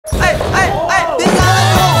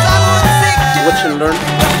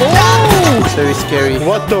very scary.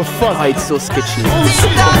 What the fuck? Oh, it's so sketchy.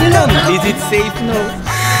 Is it safe? No.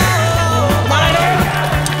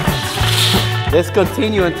 Let's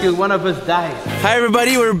continue until one of us dies. Hi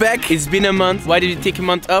everybody, we're back. It's been a month. Why did you take a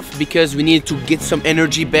month off? Because we need to get some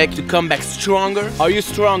energy back to come back stronger. Are you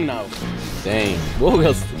strong now? Dang.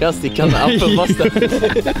 Wow, Kelsey kan alpha.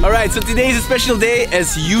 Alright, so today is a special day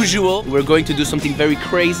as usual. We're going to do something very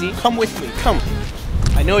crazy. Come with me, come.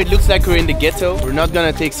 I know it looks like we're in the ghetto. We're not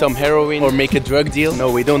gonna take some heroin or make a drug deal.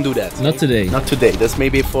 No, we don't do that. Not today. Not today. That's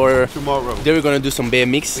maybe for tomorrow. Then we're gonna do some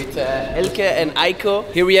BMX with Elke and Aiko.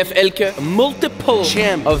 Here we have Elke, multiple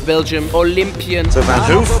champ of Belgium, Olympian. So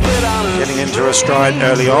Vanhoof getting into her stride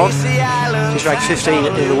early on. She's ranked 15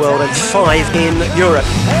 in the world and 5 in Europe.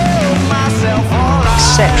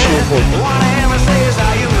 Exceptional form.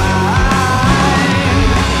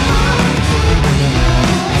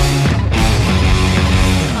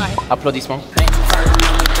 Applaudissements.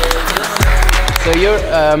 So you're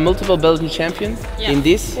a multiple Belgian champion in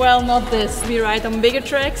this? Well, not this. We ride on bigger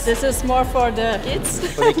tracks. This is more for the kids.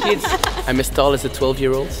 For the kids. I'm as tall as a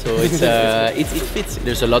 12-year-old, so it's it fits.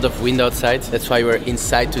 There's a lot of wind outside. That's why we're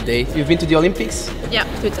inside today. You've been to the Olympics? Yeah,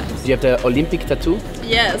 2 times. Do you have the Olympic tattoo?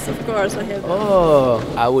 Yes, of course I have. Oh,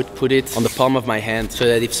 I would put it on the palm of my hand so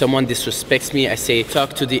that if someone disrespects me, I say,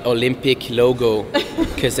 talk to the Olympic logo.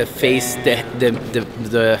 Because the face,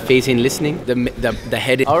 the face in listening, the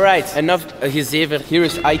head. All right, enough gezever. Here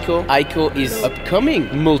is Aiko. Aiko is upcoming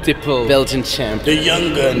multiple Belgian champ. The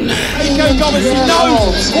young gun. Aiko Gommers, he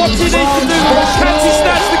knows what he needs to do. Can he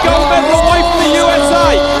snatch the gold medal away from the USA?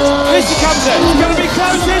 Here she comes in. It's going to be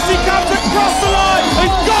close. Here she comes across the line.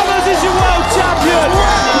 And Gommers is your world champion.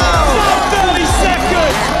 Sub 30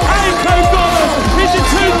 seconds. Aiko Gommers is your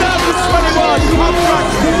 2021 pumptrack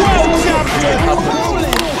world champion.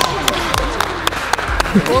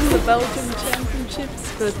 Won the Belgian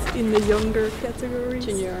championships, but in the younger category.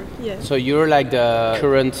 Junior. Yeah. So you're like the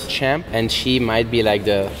current champ, and she might be like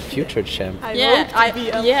the future champ.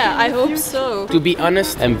 I hope so. To be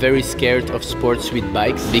honest, I'm very scared of sports with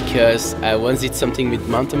bikes because I once did something with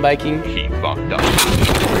mountain biking. He fucked up.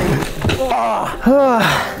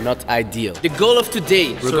 Not ideal. The goal of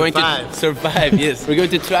today, we're going to survive. Yes, we're going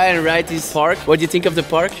to try and ride this park. What do you think of the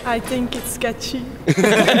park? I think it's sketchy.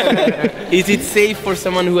 Is it safe for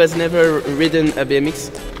someone who has never ridden a BMX?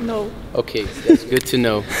 No. Okay, that's good to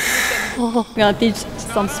know. I'm gonna teach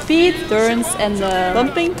some speed, turns and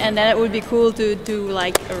bumping, and then it would be cool to do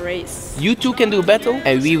like a race. You two can do a battle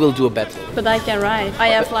and we will do a battle. But I can ride. I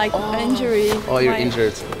have like an injury. Oh, you're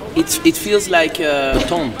injured. It feels like a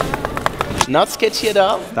tomb. Not sketchy at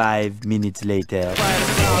all. 5 minutes later.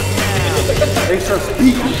 Extra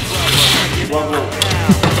speed.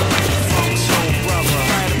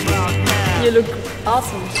 You look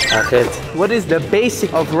awesome. Okay. What is the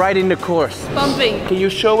basic of riding the course? Pumping. Can you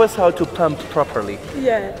show us how to pump properly?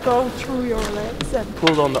 Yeah, go through your legs and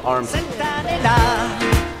pull on the arms.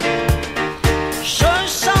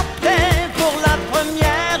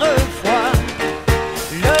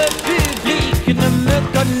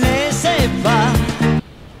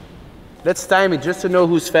 Let's time it just to know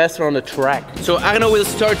who's faster on the track. So Arno will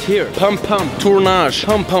start here. Pump, pump, tournage.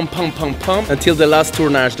 Pump, pump, pump, pump, pump. Until the last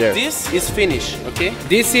tournage there. This is finish, okay?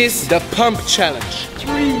 This is the pump challenge. 3,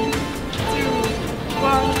 2,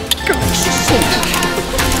 1, go!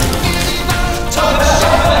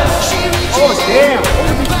 Oh, damn!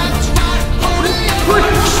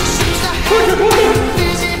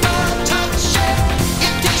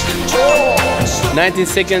 19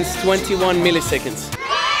 seconds, 21 milliseconds.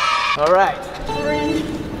 All right. 3,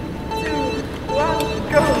 2, 1,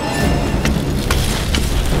 go!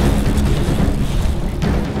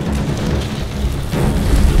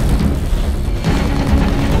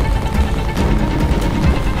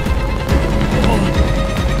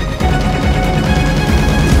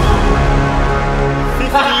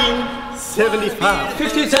 $15.75.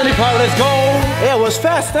 15.75, let's go! Yeah, it was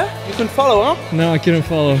fast, huh? You can follow, huh? No, I couldn't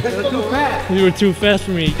follow. Too fast. You were too fast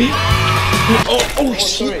for me. Oh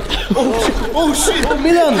shit! Oh shit! Oh,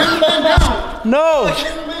 Milan! No!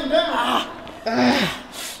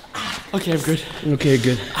 Okay, I'm good. Okay,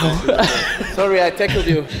 good. Sorry, I tackled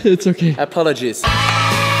you. It's okay. Apologies.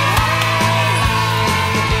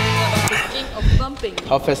 Bumping.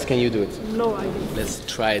 How fast can you do it? No idea. Let's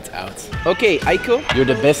try it out. Okay, Aiko, you're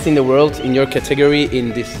the best in the world in your category in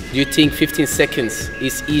this. Do you think 15 seconds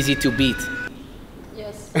is easy to beat?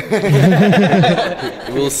 Yes.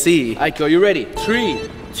 We'll see. Aiko, are you ready? 3,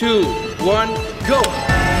 2, 1, go!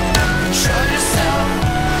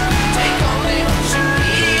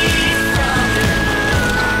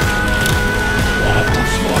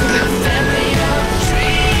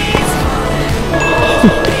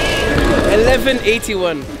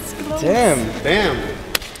 1181. Damn.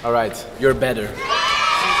 All right, you're better.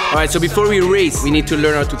 All right, so before we race, we need to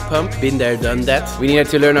learn how to pump. Been there, done that. We need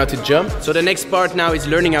to learn how to jump. So the next part now is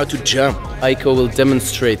learning how to jump. Aiko will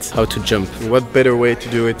demonstrate how to jump. What better way to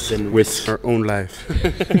do it than with our own life?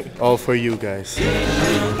 All for you guys.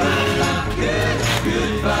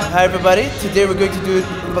 Hi everybody, today we're going to do...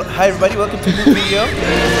 Hi everybody, welcome to the video.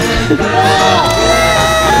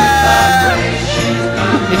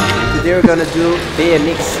 Today we're gonna do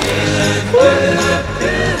BMX.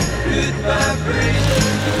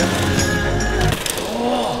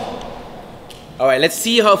 Alright, let's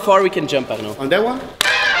see how far we can jump, Arno. On that one?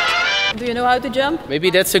 Do you know how to jump? Maybe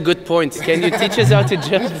that's a good point. Can you teach us how to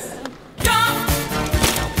jump?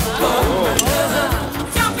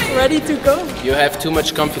 Ready to go? You have too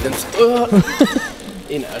much confidence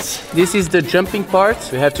in us. This is the jumping part.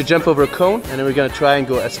 We have to jump over a cone and then we're gonna try and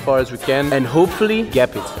go as far as we can and hopefully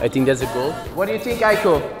gap it. I think that's a goal. What do you think,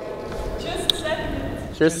 Aiko? Just send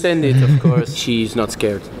it. Just send it, of course. She's not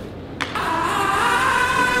scared.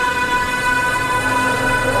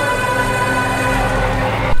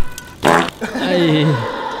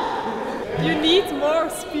 You need more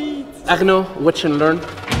speed. Arno, watch and learn.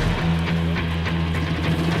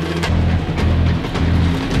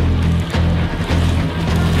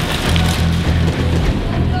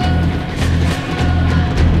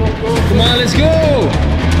 Come on, let's go!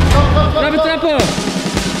 Trapper!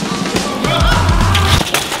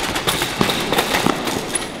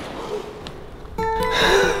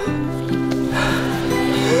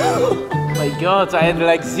 My God, I had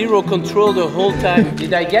like zero control the whole time.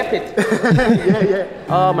 Did I gap it? Yeah.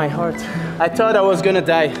 Oh, my heart. I thought I was gonna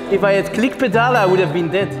die. If I had click pedal, I would have been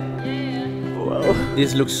dead. Wow.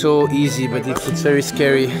 This looks so easy, but it's very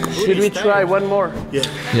scary. Should we try one more?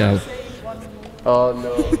 Yeah. Oh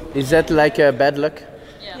no. Is that like a bad luck?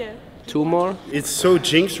 Yeah. Two more? It's so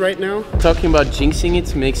jinxed right now. Talking about jinxing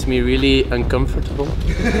it makes me really uncomfortable.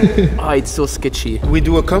 Oh, it's so sketchy. We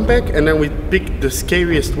do a comeback and then we pick the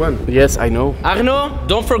scariest one. Yes, I know. Arno,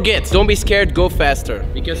 don't forget, don't be scared, go faster.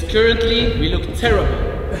 Because currently we look terrible.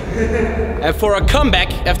 And for a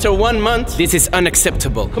comeback after 1 month, this is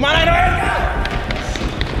unacceptable. Come on, Arno!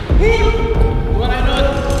 Come on, Arno!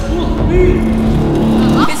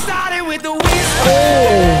 It started with the whisper,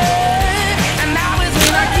 and now it's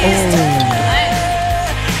when I kissed her,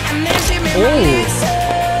 and then she made me listen.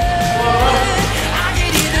 I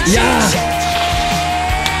get you the chance,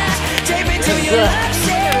 take me to your love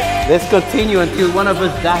share. Let's continue until one of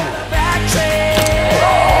us dies.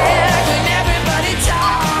 When everybody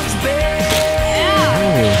talks back.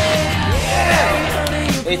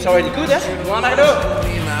 It's already good, huh? Come on, Arno!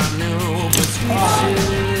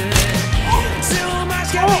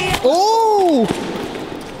 Oh!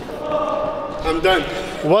 I'm done.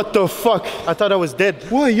 What the fuck? I thought I was dead.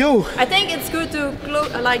 Whoa, yo! I think it's good to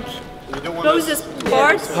close this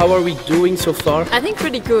part. How are we doing so far? I think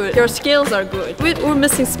pretty good. Your skills are good. We're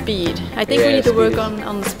missing speed. I think we need to work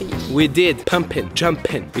on the speed. We did pumping,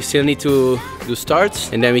 jumping. We still need to do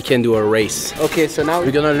starts and then we can do a race. Okay, so now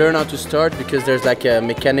we're gonna learn how to start because there's like a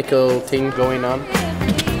mechanical thing going on.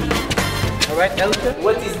 All right, Elke,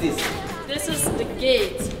 what is this? This is the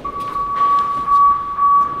gate.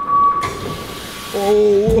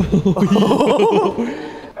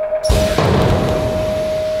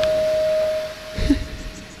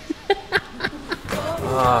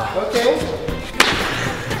 Okay.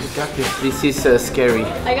 You got this. This is scary.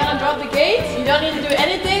 I'm gonna drop the gate. You don't need to do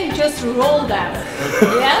anything, just roll down.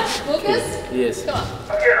 Yeah? Focus? Yes. Come on.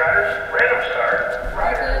 Okay, riders, random start.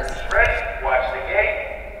 Riders, ready, watch the gate.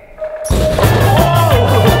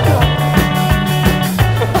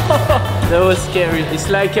 That was scary. It's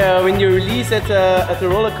like when you release at a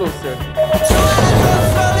roller coaster.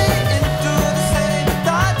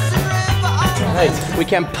 Right. We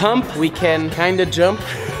can pump, we can kinda jump,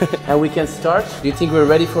 and we can start. Do you think we're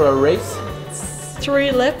ready for a race?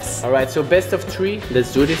 3 laps. All right, so best of 3.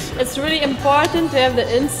 Let's do this. It's really important to have the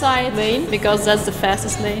inside lane because that's the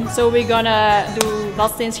fastest lane. So we're gonna do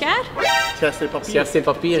badsteen schaar. Schaar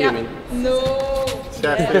papier, you mean? No.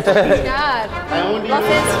 Schaar. Schaar.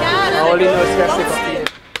 Badsteen schaar. I only know schaar papier.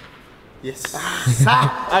 Yes.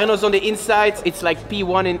 Arno's on the inside. It's like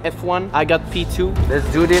P1 in F1. I got P2. Let's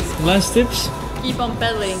do this. Last tips. Keep on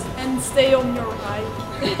pedaling and stay on your right.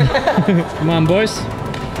 Come on, boys.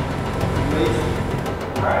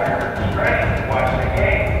 Ready, watch the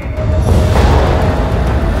gate.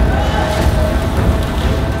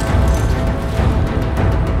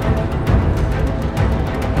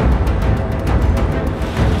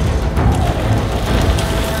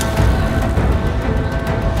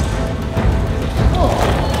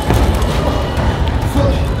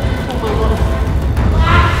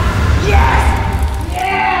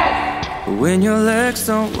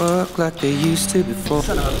 don't work like they used to before.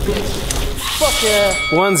 Fuck yeah.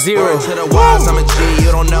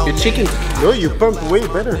 1-0. You chicken. No, you pumped way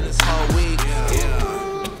better.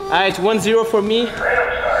 Alright, 1-0 for me.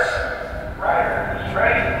 Radar start. Riders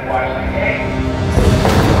ready. Watch the game.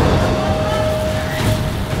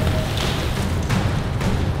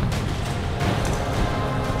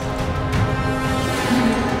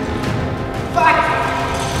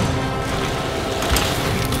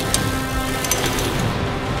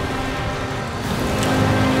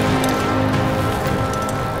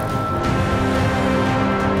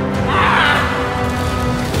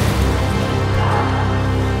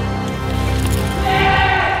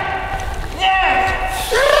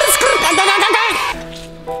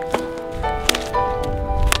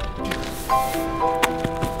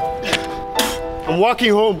 I'm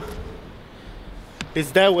walking home.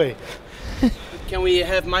 It's that way. Can we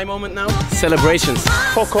have my moment now? Celebrations.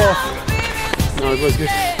 Fuck off. No, it was good.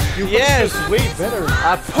 You Yes. was way better.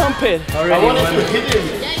 I pump it. I wanted to hit him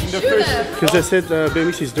in the first. Because I said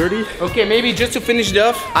BMX is dirty. Okay, maybe just to finish it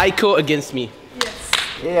off, Aiko against me. Yes.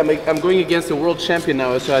 Yeah, I'm going against the world champion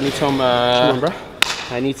now, so I need some. Come on, bro.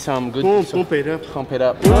 I need some good. Come on, pump it up. Pump it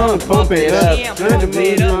up. Pump it up.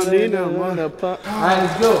 Alright,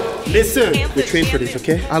 let's go. Listen, we trained for this,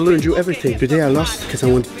 okay? I learned you everything. Today I lost because I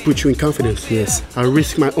want to put you in confidence. Yes. I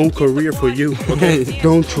risk my own career for you, okay?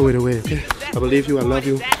 Don't throw it away, okay? I believe you, I love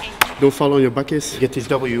you. Don't fall on your buckets. Get this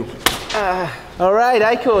W. Alright,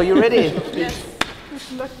 Aiko, you ready? Yes.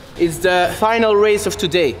 It's the final race of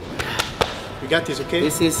today. You got this, okay?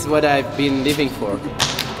 This is what I've been living for.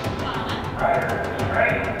 Riders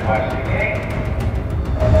ready. Watch the game.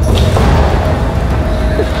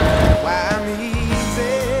 Why I'm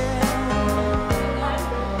easy.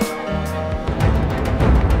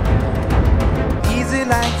 Easy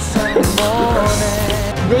like Sunday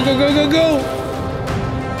morning. Go, go, go, go, go!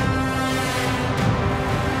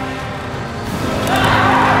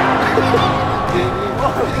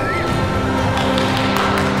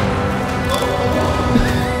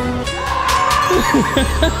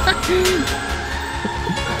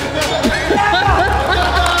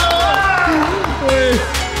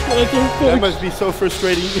 That must be so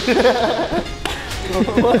frustrating.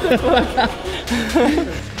 What the fuck?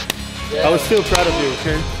 I was still proud of you,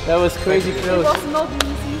 okay? That was crazy close. It was not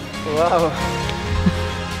easy. Wow.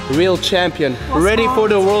 Real champion. Ready for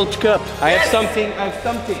the World Cup. I have something.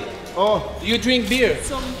 Oh. You drink beer?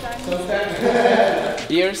 Sometimes.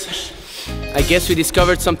 Beers? I guess we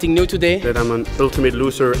discovered something new today. That I'm an ultimate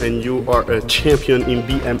loser and you are a champion in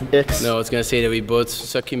BMX. No, I was gonna say that we both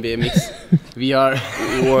suck in BMX. We are...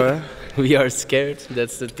 What? We are scared,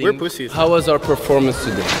 that's the thing. We're pussies. How was our performance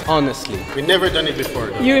today? Honestly. We've never done it before.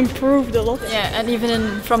 Though. You improved a lot. Yeah, and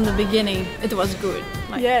even from the beginning, it was good.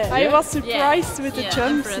 Like, I was surprised with the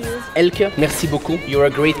jumps impressed. here. Elke, merci beaucoup. You're a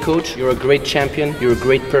great coach, you're a great champion, you're a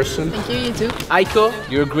great person. Thank you, you too. Aiko,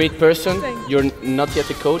 you're a great person, Thank you're not yet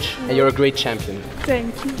a coach, and you're a great champion.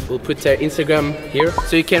 Thank you. We'll put their Instagram here,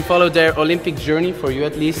 so you can follow their Olympic journey, for you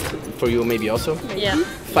at least, for you maybe also. Yeah.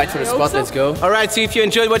 Fight for the spot, let's go. Alright, so if you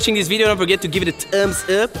enjoyed watching this video, don't forget to give it a thumbs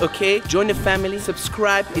up, okay? Join the family,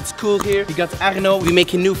 subscribe, it's cool here. We got Arno, we're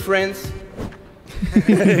making new friends.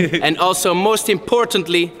 And also, most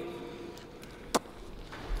importantly,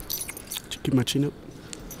 keep my chin up.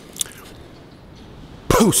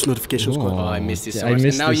 Post notification squad. oh, I missed this so I much.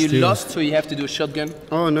 missed And now this you too. lost, so you have to do a shotgun.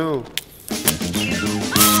 Oh no.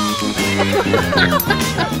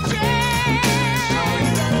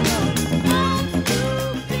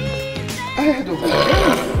 I had a